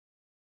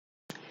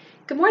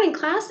Good morning,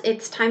 class.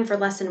 It's time for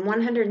lesson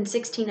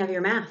 116 of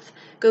your math.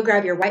 Go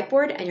grab your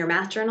whiteboard and your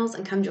math journals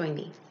and come join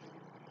me.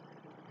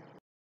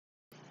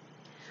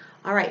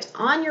 All right,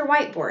 on your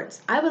whiteboards,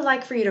 I would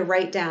like for you to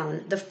write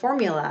down the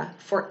formula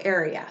for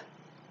area.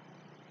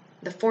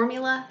 The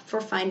formula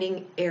for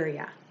finding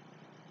area.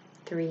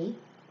 3,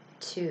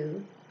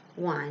 2,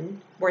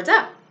 1, boards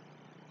up.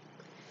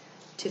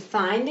 To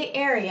find the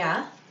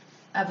area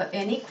of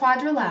any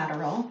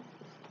quadrilateral,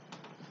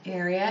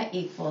 area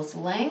equals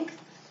length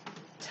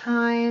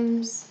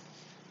times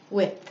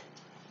width.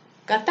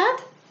 Got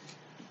that?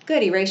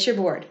 Good, erase your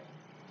board.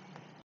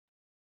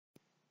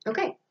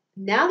 Okay,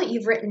 now that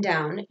you've written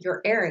down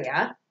your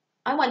area,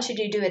 I want you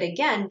to do it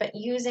again, but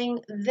using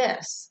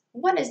this.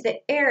 What is the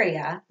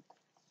area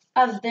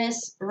of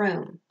this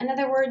room? In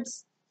other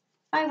words,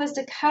 if I was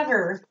to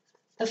cover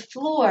the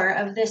floor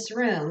of this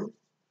room,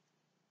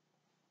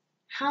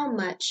 how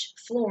much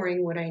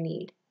flooring would I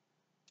need?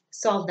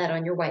 Solve that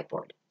on your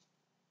whiteboard.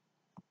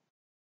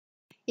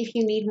 If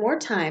you need more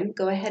time,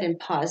 go ahead and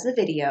pause the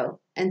video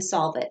and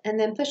solve it, and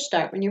then push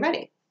start when you're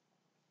ready.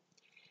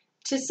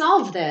 To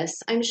solve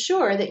this, I'm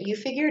sure that you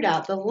figured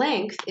out the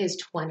length is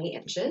 20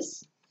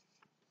 inches,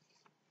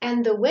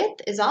 and the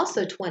width is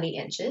also 20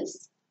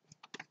 inches.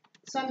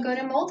 So I'm going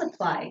to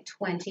multiply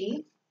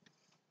 20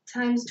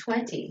 times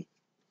 20.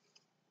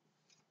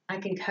 I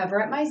can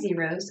cover up my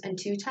zeros, and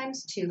 2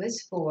 times 2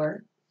 is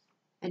 4.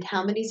 And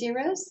how many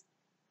zeros?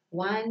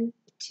 1,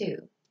 2.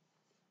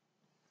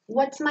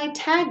 What's my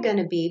tag going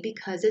to be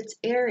because it's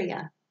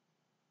area?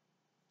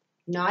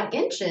 Not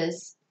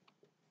inches,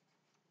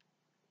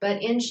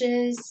 but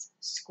inches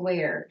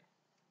squared.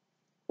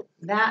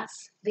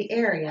 That's the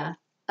area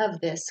of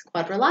this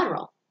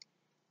quadrilateral.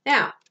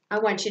 Now, I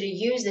want you to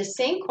use the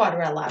same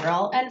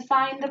quadrilateral and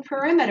find the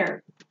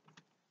perimeter.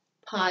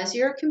 Pause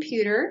your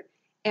computer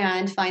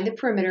and find the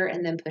perimeter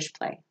and then push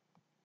play.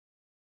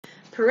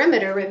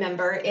 Perimeter,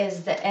 remember,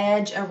 is the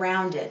edge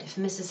around it. If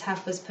Mrs.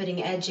 Huff was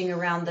putting edging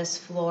around this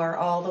floor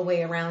all the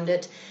way around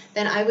it,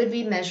 then I would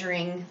be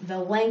measuring the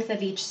length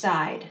of each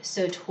side.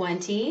 So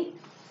 20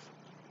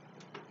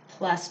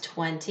 plus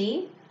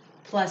 20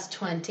 plus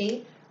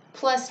 20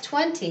 plus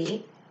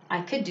 20.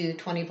 I could do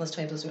 20 plus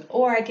 20 plus 20,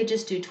 or I could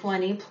just do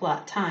 20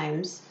 plus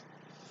times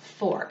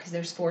 4, because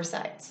there's 4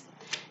 sides.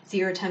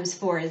 0 times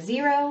 4 is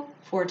 0,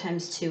 4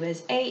 times 2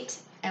 is 8,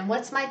 and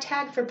what's my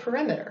tag for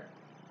perimeter?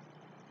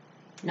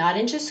 Not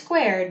inches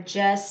squared,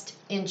 just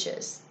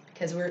inches,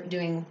 because we're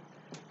doing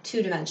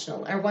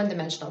two-dimensional or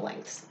one-dimensional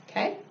lengths,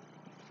 okay?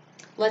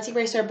 Let's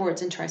erase our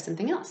boards and try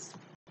something else.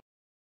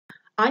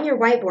 On your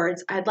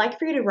whiteboards, I'd like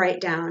for you to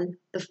write down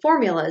the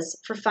formulas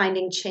for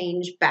finding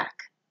change back.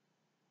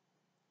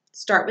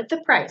 Start with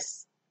the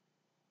price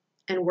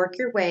and work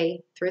your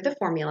way through the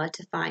formula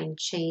to find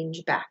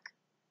change back.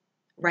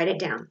 Write it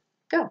down.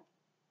 Go.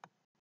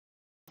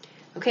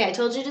 Okay, I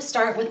told you to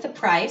start with the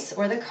price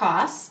or the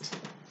cost.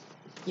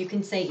 You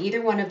can say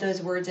either one of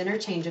those words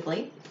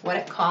interchangeably. What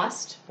it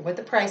cost or what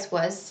the price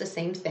was, it's the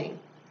same thing.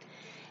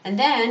 And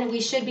then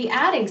we should be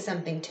adding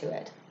something to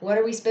it. What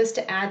are we supposed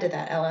to add to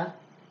that, Ella?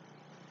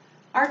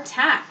 Our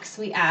tax.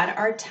 We add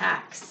our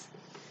tax.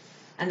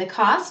 And the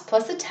cost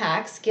plus the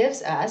tax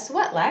gives us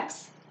what,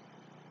 Lex?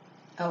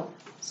 Oh,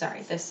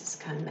 sorry, this is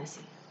kind of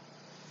messy.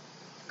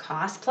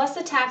 Cost plus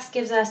the tax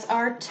gives us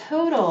our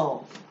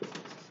total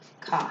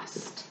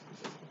cost.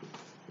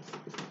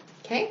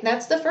 Okay,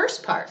 that's the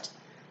first part.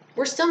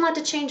 We're still not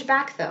to change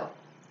back, though.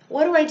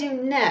 What do I do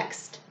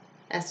next,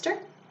 Esther?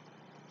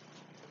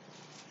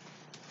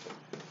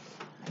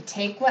 I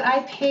take what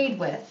I paid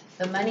with,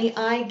 the money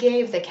I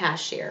gave the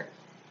cashier.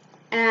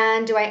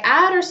 And do I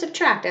add or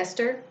subtract,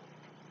 Esther?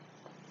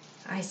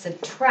 I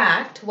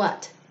subtract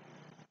what?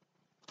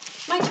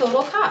 My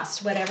total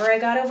cost. Whatever I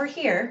got over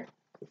here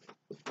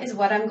is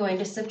what I'm going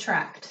to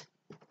subtract.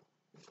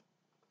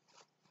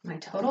 My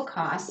total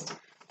cost.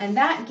 And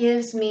that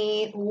gives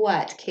me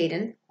what,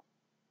 Caden?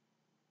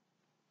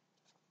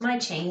 My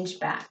change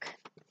back.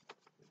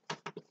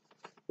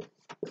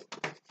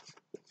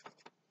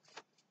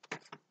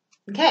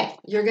 Okay,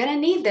 you're going to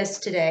need this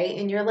today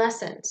in your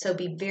lesson, so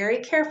be very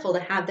careful to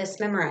have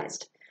this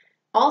memorized.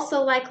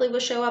 Also likely will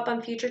show up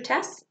on future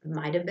tests,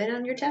 might have been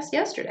on your test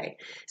yesterday.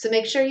 So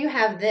make sure you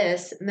have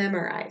this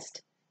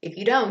memorized. If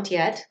you don't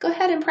yet, go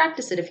ahead and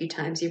practice it a few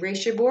times.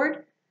 Erase your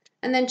board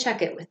and then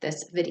check it with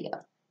this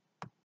video.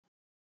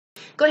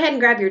 Go ahead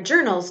and grab your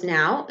journals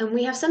now, and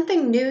we have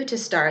something new to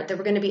start that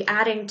we're going to be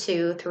adding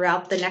to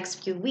throughout the next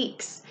few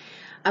weeks.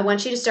 I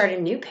want you to start a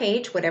new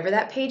page, whatever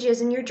that page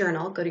is in your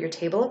journal. Go to your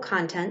table of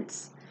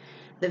contents.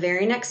 The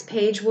very next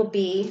page will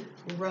be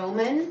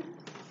Roman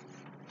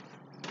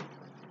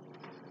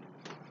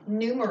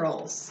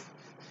numerals.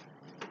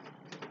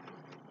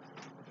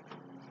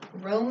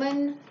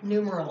 Roman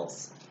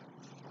numerals.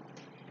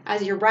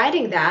 As you're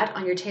writing that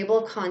on your table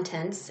of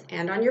contents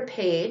and on your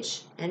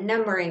page and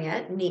numbering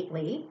it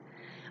neatly,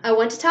 I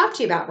want to talk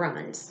to you about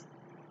Romans.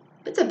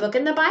 It's a book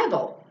in the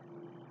Bible.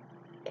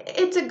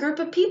 It's a group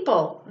of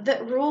people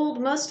that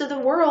ruled most of the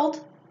world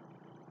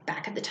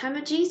back at the time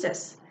of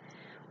Jesus.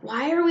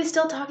 Why are we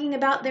still talking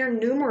about their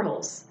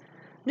numerals?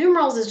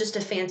 Numerals is just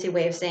a fancy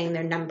way of saying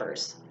they're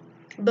numbers.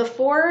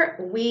 Before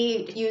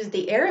we used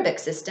the Arabic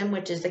system,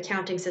 which is the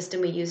counting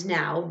system we use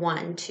now,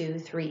 1, 2,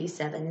 3,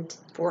 7,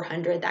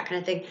 400, that kind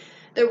of thing,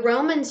 the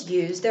Romans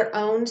used their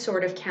own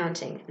sort of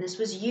counting. And this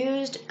was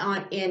used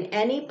in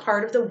any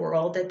part of the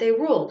world that they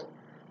ruled,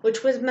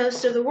 which was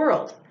most of the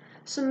world.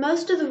 So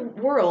most of the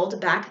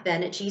world back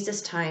then at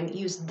Jesus' time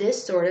used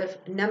this sort of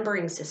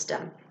numbering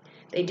system.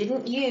 They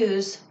didn't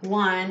use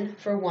 1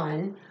 for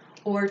 1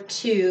 or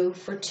 2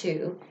 for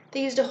 2.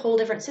 They used a whole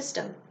different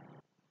system.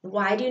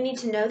 Why do you need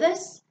to know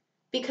this?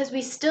 Because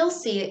we still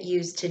see it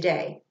used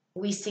today.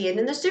 We see it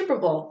in the Super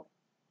Bowl.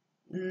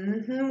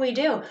 We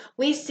do.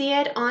 We see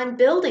it on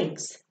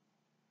buildings.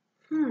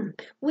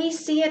 We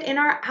see it in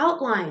our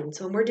outlines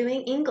when we're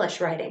doing English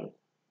writing.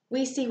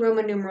 We see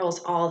Roman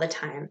numerals all the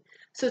time.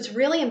 So it's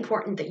really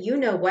important that you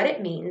know what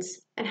it means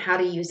and how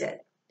to use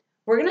it.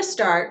 We're going to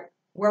start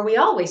where we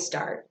always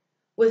start,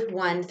 with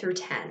 1 through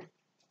 10.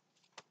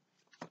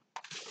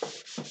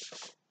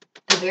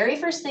 The very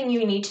first thing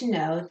you need to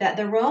know that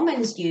the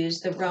Romans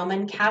used the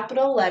Roman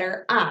capital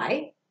letter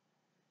I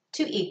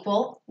to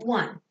equal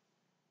 1.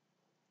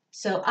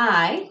 So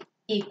I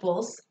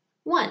equals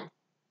 1.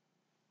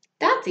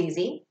 That's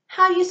easy.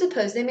 How do you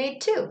suppose they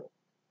made 2?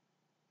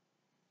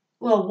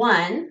 Well,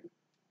 1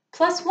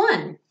 plus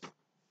 1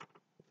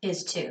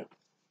 is 2.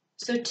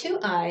 So 2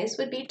 I's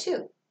would be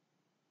 2.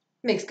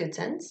 Makes good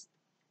sense.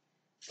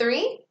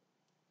 3?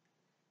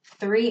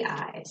 3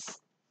 I's.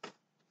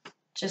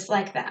 Just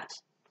like that.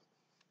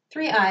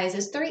 3 I's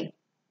is 3.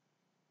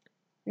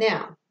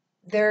 Now,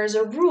 there's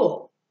a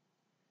rule.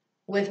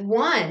 With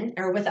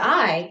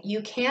I,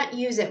 you can't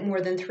use it more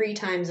than 3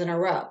 times in a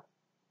row.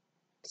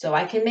 So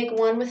I can make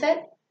 1 with it,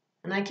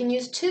 and I can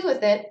use 2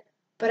 with it,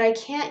 but I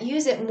can't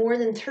use it more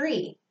than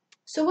 3.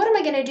 So what am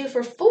I going to do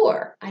for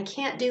 4? I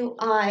can't do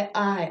I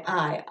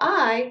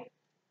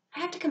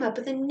have to come up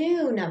with a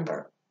new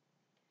number.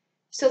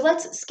 So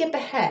let's skip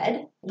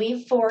ahead,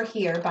 leave 4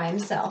 here by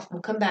himself.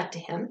 We'll come back to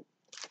him.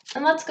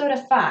 And let's go to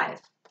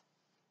 5.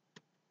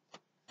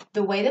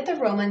 The way that the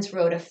Romans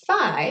wrote a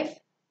 5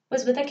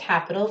 was with a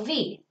capital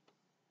V.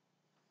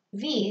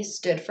 V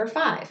stood for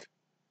 5.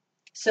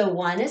 So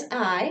 1 is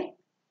I,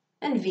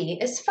 and V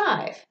is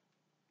 5.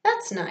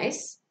 That's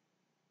nice.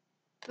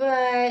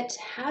 But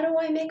how do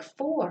I make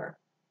 4?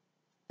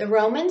 The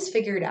Romans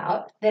figured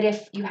out that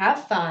if you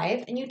have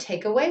 5 and you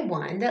take away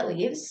 1, that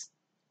leaves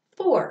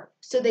 4.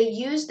 So they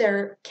used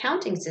their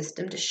counting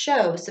system to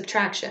show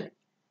subtraction.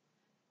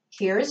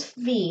 Here's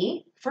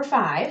V for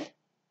 5.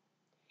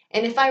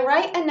 And if I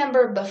write a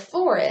number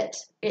before it,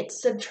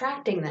 it's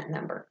subtracting that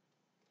number.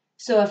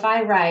 So if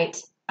I write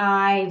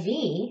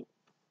IV,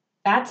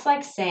 that's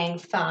like saying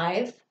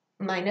 5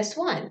 minus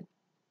 1,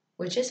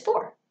 which is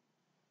 4.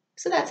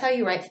 So that's how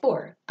you write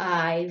 4,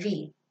 IV.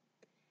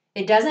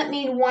 It doesn't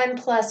mean 1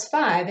 plus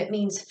 5, it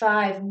means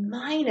 5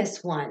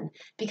 minus 1,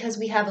 because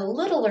we have a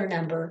littler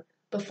number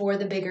before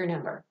the bigger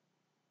number.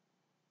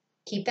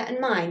 Keep that in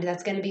mind.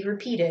 That's going to be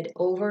repeated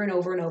over and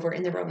over and over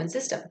in the Roman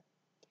system.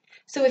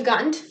 So we've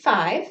gotten to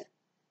 5.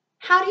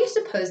 How do you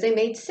suppose they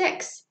made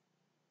 6?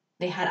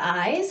 They had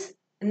I's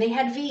and they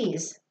had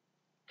V's.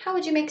 How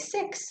would you make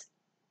 6?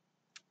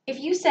 If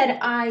you said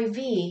IV,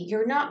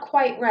 you're not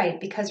quite right,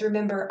 because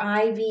remember,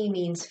 IV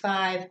means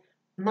 5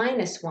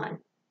 minus 1.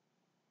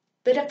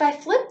 But if I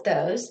flipped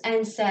those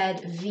and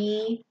said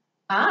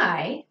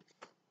VI,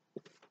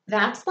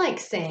 that's like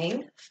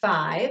saying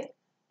 5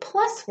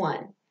 plus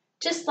 1.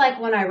 Just like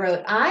when I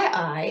wrote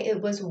I,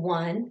 it was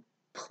 1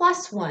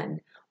 plus 1.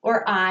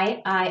 Or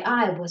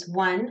I was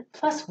 1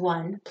 plus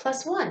 1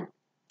 plus 1,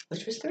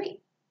 which was 3.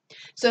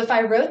 So if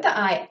I wrote the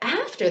I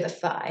after the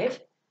 5,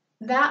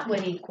 that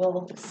would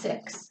equal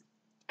 6.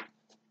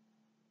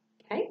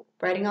 Okay,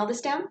 writing all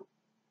this down.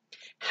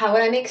 How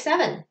would I make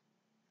 7?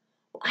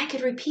 Well, I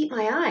could repeat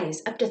my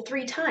I's up to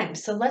 3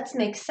 times. So let's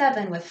make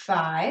 7 with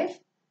 5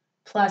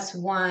 plus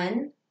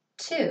 1,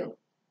 2.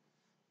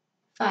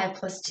 5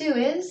 plus 2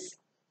 is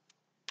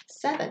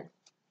 7.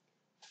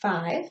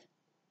 5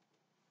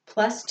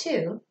 plus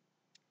 2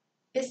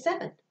 is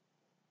 7.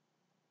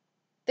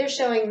 They're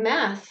showing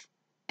math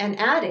and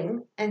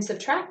adding and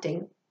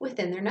subtracting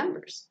within their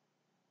numbers.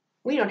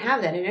 We don't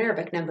have that in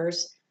Arabic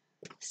numbers.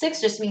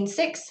 6 just means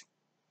 6.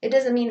 It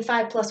doesn't mean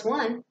 5 plus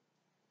 1,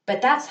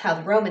 but that's how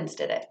the Romans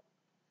did it.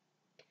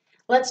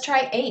 Let's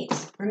try 8.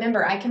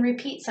 Remember, I can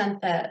repeat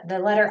the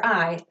letter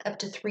I up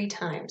to 3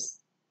 times.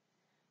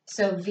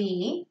 So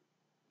V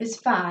is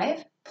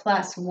 5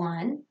 plus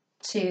 1,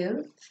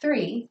 2,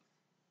 3.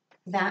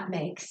 That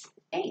makes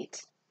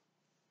 8.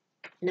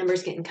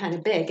 Number's getting kind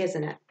of big,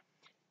 isn't it?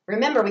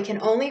 Remember, we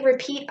can only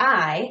repeat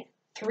I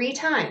 3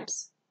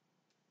 times.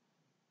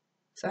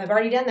 So I've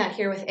already done that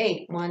here with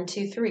 8. 1,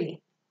 2, 3.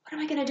 What am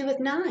I going to do with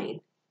 9?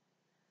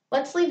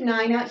 Let's leave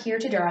 9 out here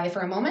to dry for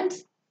a moment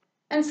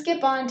and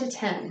skip on to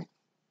 10.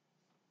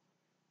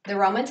 The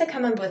Romans had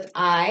come up with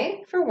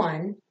I for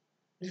 1,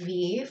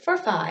 V for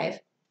 5.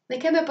 They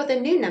came up with a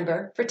new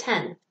number for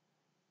 10.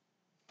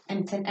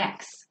 And it's an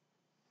X.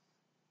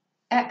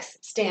 X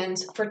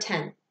stands for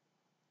 10.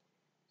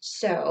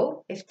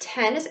 So if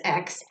 10 is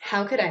x,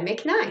 how could I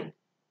make 9?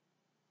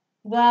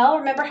 Well,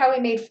 remember how we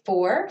made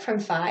 4 from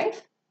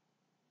 5?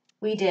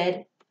 We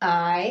did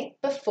I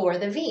before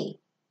the v.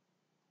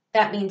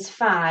 That means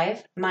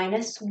 5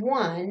 minus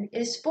 1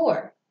 is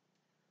 4.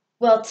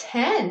 Well,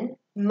 10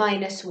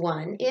 minus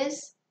 1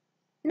 is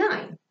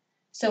 9.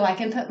 So I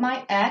can put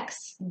my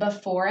x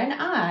before an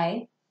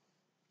I,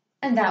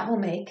 and that will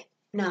make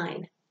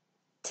 9.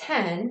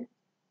 10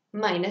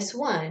 minus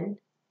 1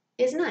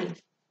 is 9.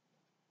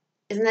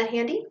 Isn't that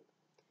handy?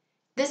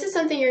 This is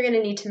something you're going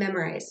to need to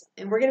memorize,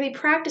 and we're going to be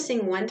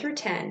practicing 1 through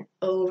 10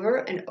 over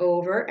and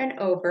over and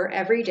over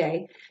every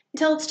day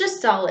until it's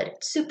just solid,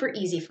 super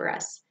easy for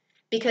us,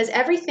 because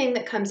everything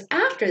that comes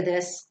after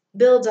this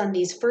builds on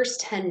these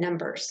first 10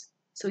 numbers.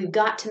 So we've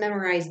got to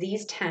memorize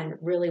these 10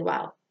 really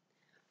well.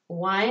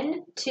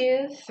 1,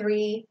 2,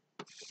 3,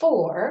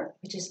 4,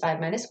 which is 5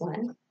 minus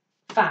 1,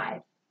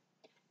 5.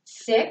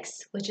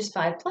 6, which is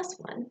 5 plus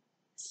 1,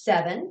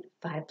 7,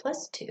 5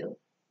 plus 2,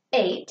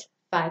 8,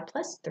 5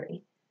 plus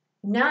 3,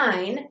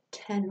 9,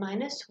 10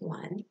 minus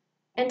 1,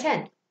 and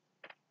 10.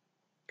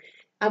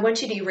 I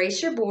want you to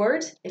erase your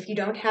board if you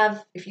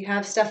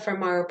have stuff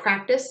from our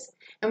practice,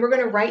 and we're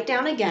going to write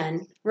down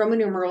again Roman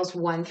numerals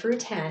 1 through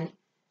 10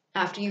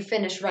 after you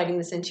finish writing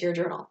this into your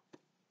journal.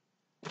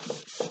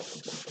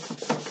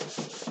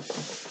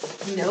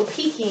 No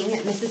peeking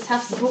at Mrs.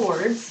 Huff's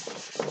boards.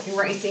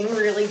 Erasing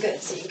really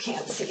good so you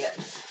can't see it.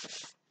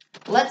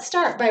 Let's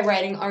start by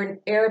writing our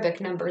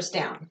Arabic numbers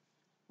down.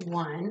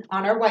 1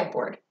 on our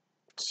whiteboard,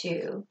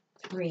 2,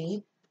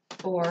 3,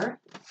 4,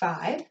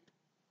 5,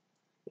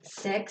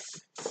 6,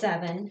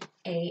 7,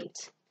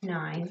 8,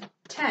 9,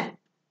 10.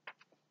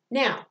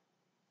 Now,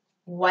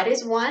 what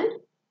is 1?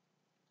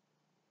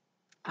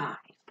 I.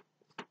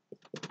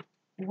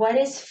 What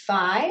is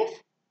 5?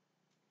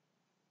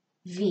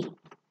 V.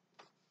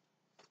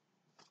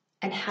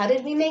 And how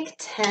did we make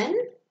 10?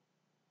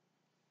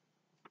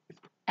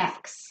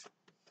 X.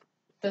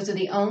 Those are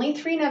the only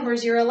 3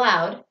 numbers you're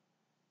allowed.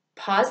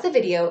 Pause the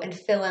video and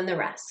fill in the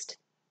rest.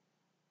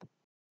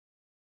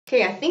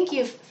 Okay, I think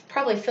you've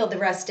probably filled the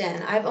rest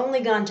in. I've only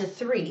gone to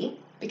 3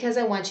 because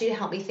I want you to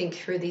help me think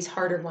through these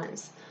harder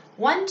ones.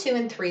 1, 2,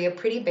 and 3 are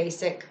pretty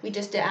basic. We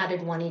just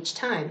added 1 each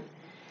time.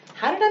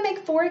 How did I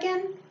make 4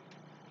 again?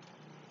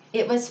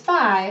 It was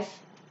 5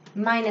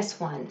 minus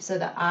 1, so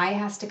the I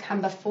has to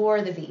come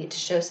before the V to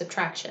show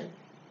subtraction.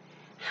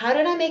 How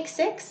did I make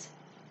 6?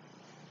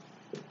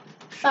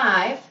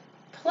 5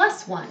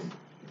 plus 1.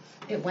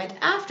 It went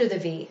after the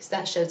V, so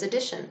that shows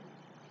addition.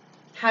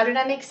 How did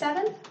I make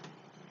 7?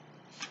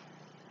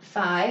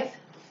 5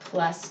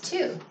 plus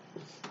 2.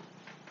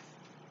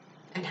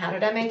 And how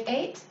did I make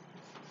 8?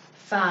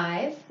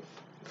 5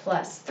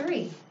 plus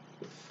 3.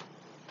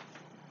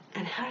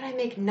 And how did I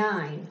make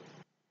 9?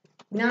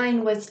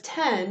 9 was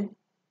 10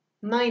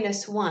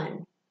 minus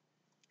 1.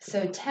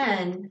 So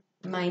 10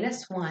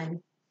 minus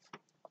 1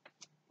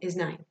 is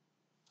 9.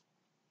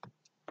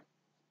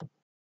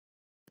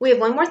 We have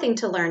one more thing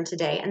to learn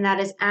today, and that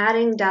is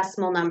adding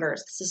decimal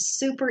numbers. This is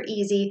super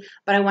easy,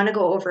 but I want to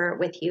go over it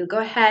with you. Go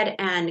ahead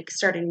and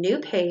start a new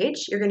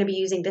page. You're going to be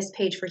using this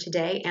page for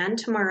today and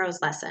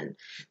tomorrow's lesson.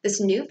 This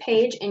new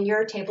page in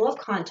your table of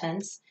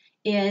contents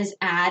is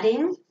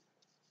adding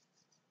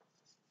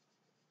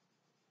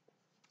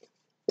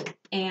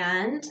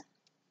and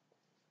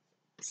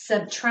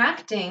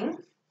subtracting.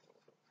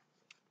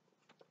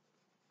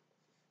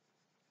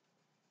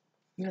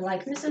 You're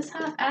like, Mrs.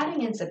 Huff,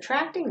 adding and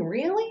subtracting,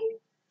 really?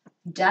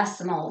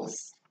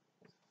 Decimals.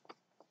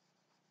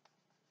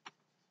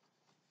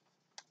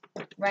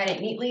 Write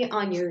it neatly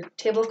on your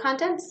table of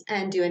contents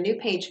and do a new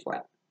page for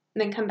it,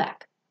 and then come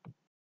back.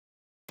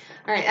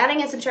 All right,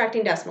 adding and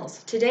subtracting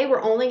decimals. Today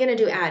we're only going to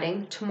do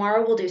adding.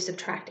 Tomorrow we'll do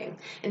subtracting.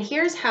 And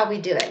here's how we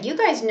do it. You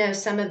guys know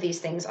some of these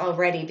things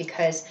already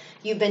because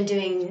you've been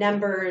doing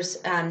numbers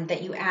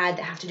that you add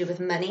that have to do with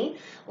money.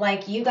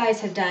 Like you guys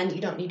have done, you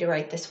don't need to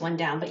write this one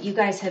down, but you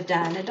guys have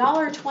done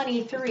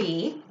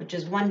 $1.23, which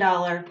is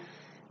 $1,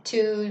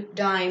 2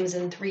 dimes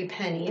and 3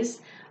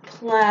 pennies,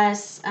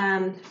 plus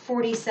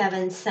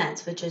 47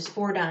 cents, which is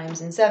 4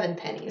 dimes and 7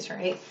 pennies,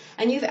 right?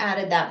 And you've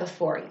added that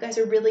before. You guys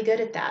are really good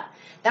at that.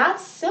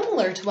 That's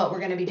similar to what we're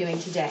going to be doing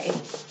today,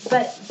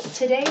 but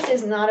today's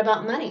is not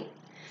about money.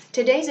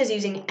 Today's is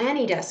using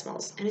any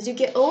decimals, and as you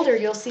get older,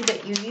 you'll see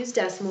that you use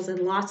decimals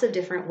in lots of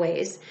different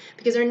ways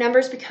because our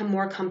numbers become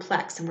more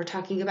complex, and we're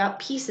talking about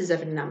pieces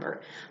of a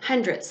number,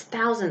 hundreds,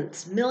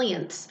 thousands,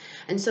 millions,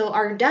 and so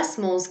our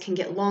decimals can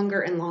get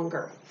longer and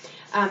longer.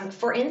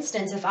 For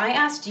instance, if I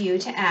asked you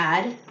to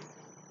add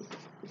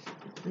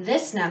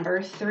this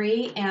number,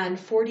 3 and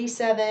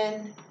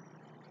 47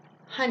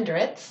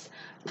 hundredths,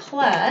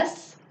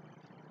 plus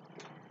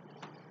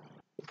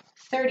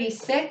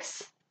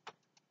 36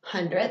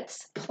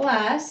 hundredths,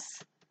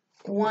 plus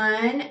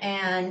 1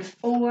 and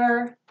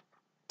 4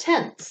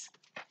 tenths.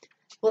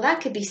 Well, that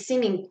could be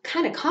seeming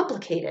kind of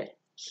complicated.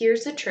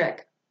 Here's the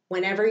trick.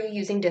 Whenever you're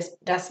using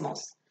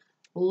decimals,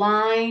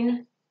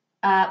 line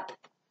up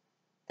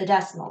the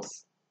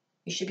decimals.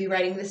 You should be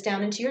writing this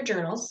down into your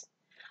journals.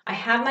 I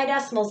have my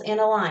decimals in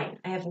a line.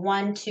 I have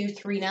 1, 2,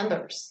 3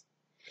 numbers.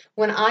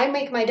 When I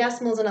make my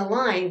decimals in a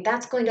line,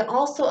 that's going to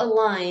also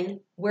align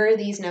where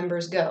these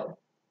numbers go.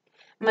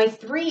 My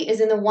 3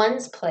 is in the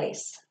ones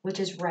place, which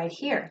is right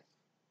here.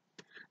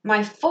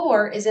 My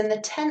 4 is in the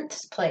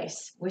tenths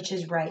place, which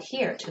is right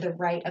here to the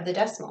right of the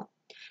decimal.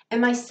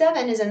 And my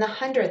 7 is in the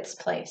hundredths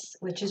place,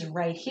 which is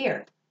right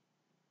here.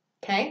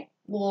 Okay,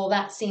 well,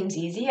 that seems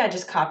easy. I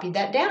just copied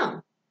that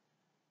down.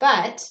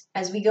 But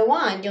as we go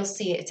on, you'll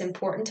see it's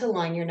important to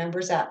line your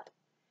numbers up.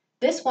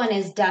 This one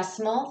is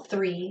decimal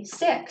 3,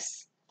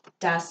 6.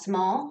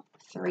 Decimal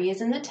 3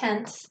 is in the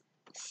tenths,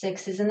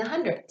 6 is in the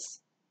hundredths.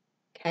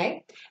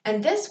 Okay,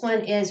 and this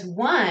one is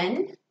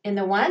 1 in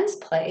the ones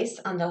place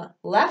on the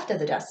left of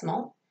the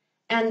decimal,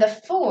 and the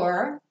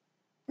 4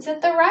 is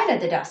at the right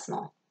of the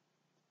decimal.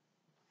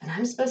 And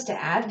I'm supposed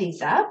to add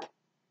these up?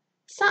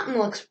 Something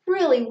looks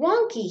really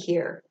wonky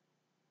here.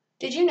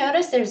 Did you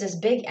notice there's this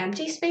big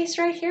empty space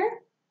right here?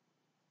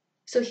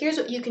 So here's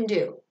what you can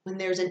do. When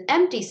there's an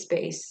empty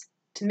space,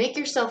 to make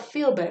yourself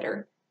feel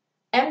better,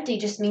 empty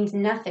just means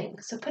nothing,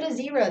 so put a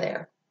 0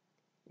 there.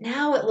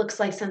 Now it looks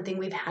like something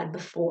we've had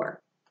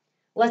before.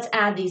 Let's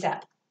add these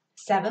up.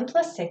 7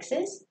 plus 6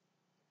 is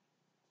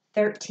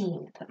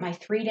 13. Put my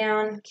 3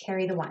 down,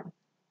 carry the 1.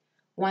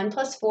 1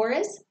 plus 4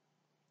 is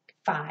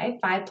 5.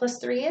 5 plus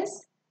 3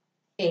 is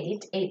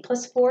 8. 8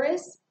 plus 4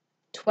 is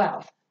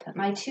 12. Put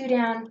my 2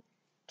 down,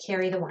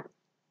 carry the 1.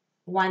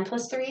 1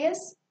 plus 3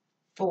 is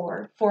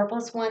 4. 4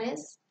 plus 1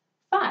 is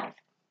 5.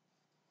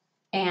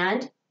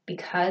 And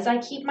because I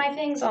keep my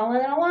things all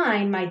in a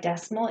line, my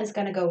decimal is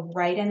going to go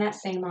right in that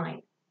same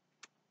line.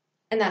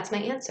 And that's my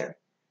answer.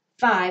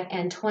 5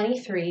 and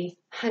 23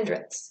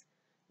 hundredths.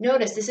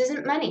 Notice this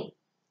isn't money.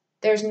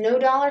 There's no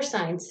dollar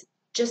signs,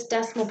 just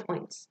decimal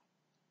points.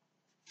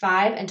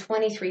 5 and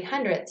 23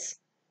 hundredths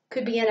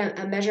could be in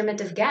a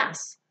measurement of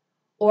gas,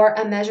 or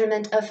a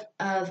measurement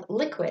of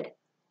liquid,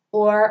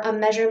 or a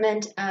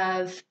measurement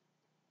of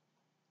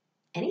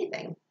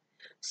anything.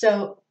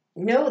 So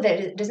know that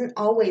it isn't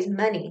always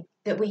money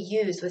that we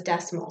use with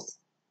decimals.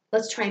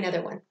 Let's try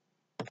another one.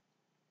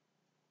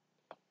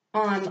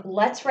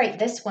 Let's write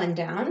this one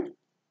down.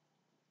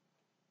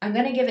 I'm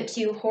going to give it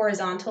to you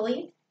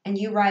horizontally, and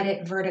you write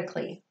it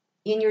vertically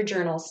in your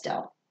journal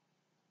still.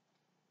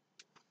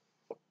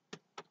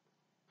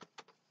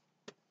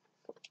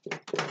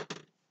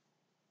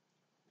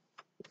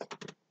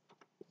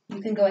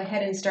 You can go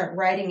ahead and start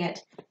writing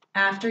it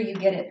after you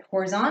get it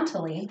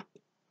horizontally.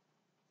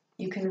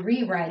 You can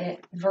rewrite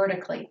it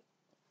vertically.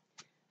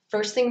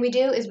 First thing we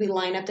do is we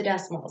line up the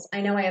decimals.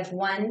 I know I have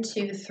 1,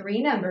 2,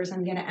 3 numbers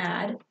I'm going to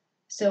add.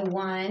 So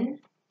 1,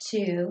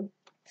 2,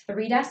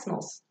 3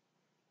 decimals.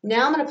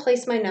 Now I'm going to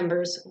place my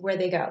numbers where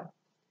they go.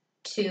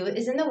 2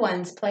 is in the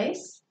ones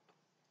place,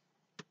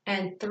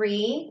 and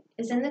 3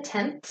 is in the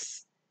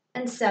tenths,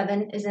 and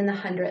 7 is in the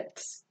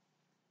hundredths.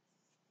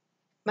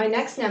 My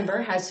next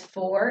number has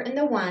 4 in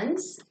the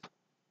ones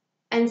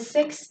and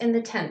 6 in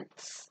the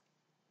tenths.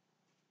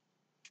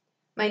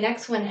 My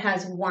next one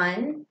has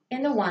 1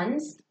 in the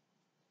ones,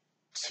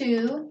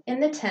 2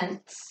 in the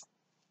tenths,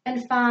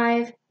 and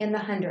 5 in the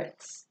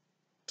hundredths.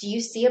 Do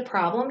you see a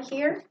problem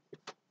here?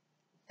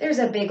 There's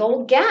a big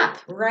old gap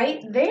right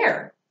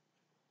there.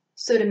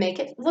 So to make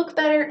it look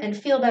better and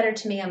feel better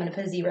to me, I'm going to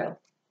put a 0.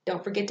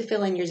 Don't forget to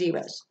fill in your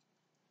zeros.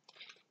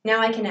 Now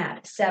I can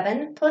add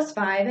 7 plus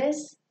 5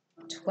 is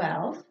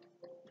 12.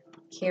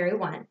 Carry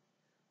 1.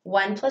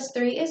 1 plus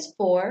 3 is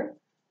 4.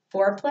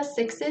 4 plus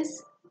 6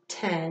 is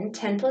 10.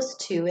 10 plus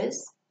 2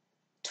 is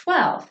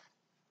 12.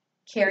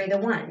 Carry the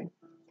 1.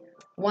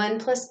 1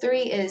 plus 2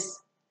 is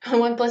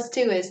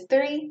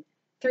 3.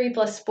 3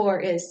 plus 4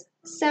 is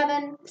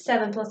 7.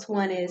 7 plus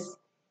 1 is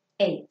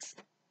 8.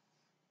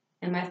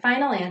 And my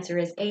final answer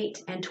is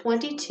 8 and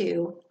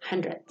 22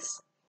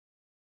 hundredths.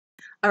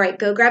 All right,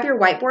 go grab your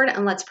whiteboard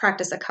and let's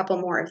practice a couple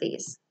more of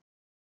these.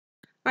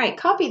 All right,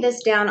 copy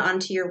this down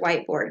onto your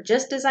whiteboard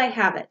just as I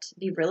have it.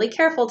 Be really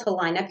careful to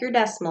line up your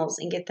decimals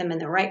and get them in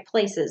the right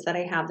places that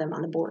I have them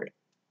on the board.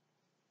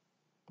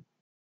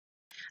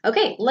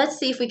 Okay, let's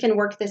see if we can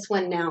work this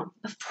one now.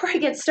 Before I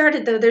get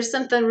started though, there's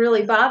something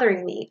really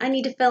bothering me. I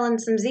need to fill in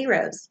some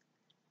zeros.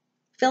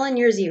 Fill in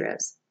your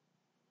zeros.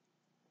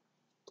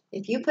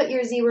 If you put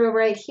your 0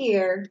 right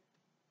here,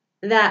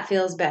 that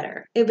feels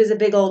better. It was a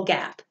big old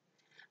gap.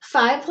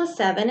 5 plus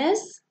 7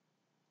 is?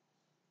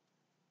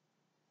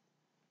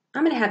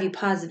 I'm going to have you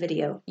pause the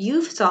video.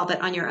 You solve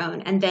it on your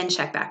own and then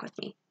check back with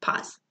me.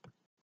 Pause.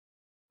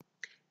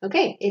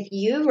 Okay, if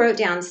you wrote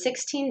down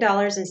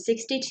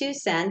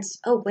 $16.62,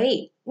 oh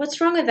wait, what's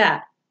wrong with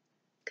that?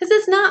 Because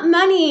it's not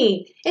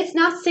money. It's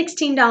not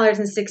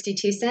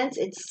 $16.62.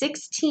 It's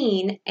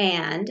 16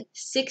 and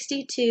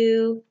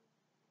 62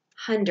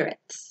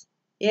 hundredths.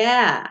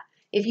 Yeah,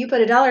 if you put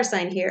a dollar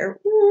sign here,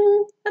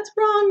 that's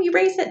wrong.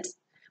 Erase it.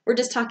 We're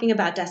just talking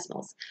about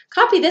decimals.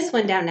 Copy this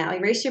one down now.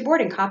 Erase your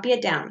board and copy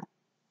it down.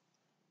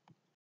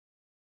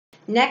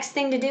 Next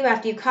thing to do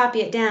after you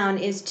copy it down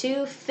is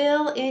to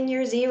fill in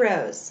your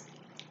zeros.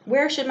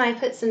 Where should I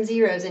put some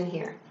zeros in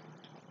here?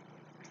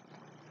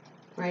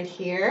 Right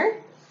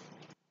here.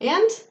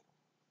 And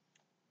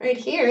right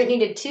here, it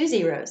needed 2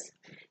 zeros.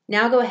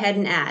 Now go ahead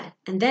and add,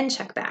 and then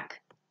check back.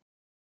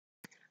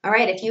 All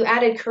right, if you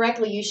added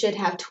correctly, you should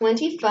have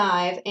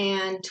 25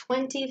 and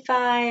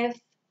 25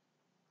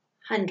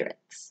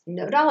 hundredths.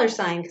 No dollar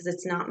sign because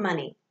it's not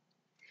money.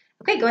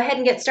 Okay, go ahead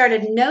and get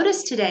started.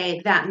 Notice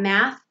today that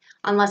math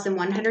on lesson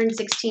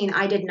 116,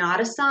 I did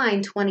not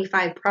assign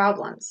 25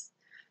 problems.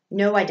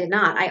 No, I did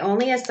not. I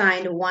only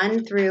assigned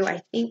 1 through,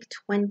 I think,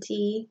 1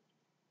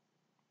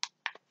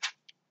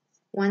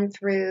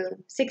 through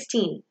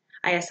 16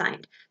 I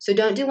assigned. So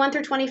don't do 1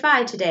 through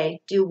 25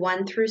 today. Do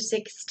 1 through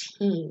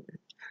 16.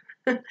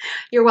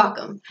 You're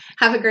welcome.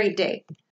 Have a great day.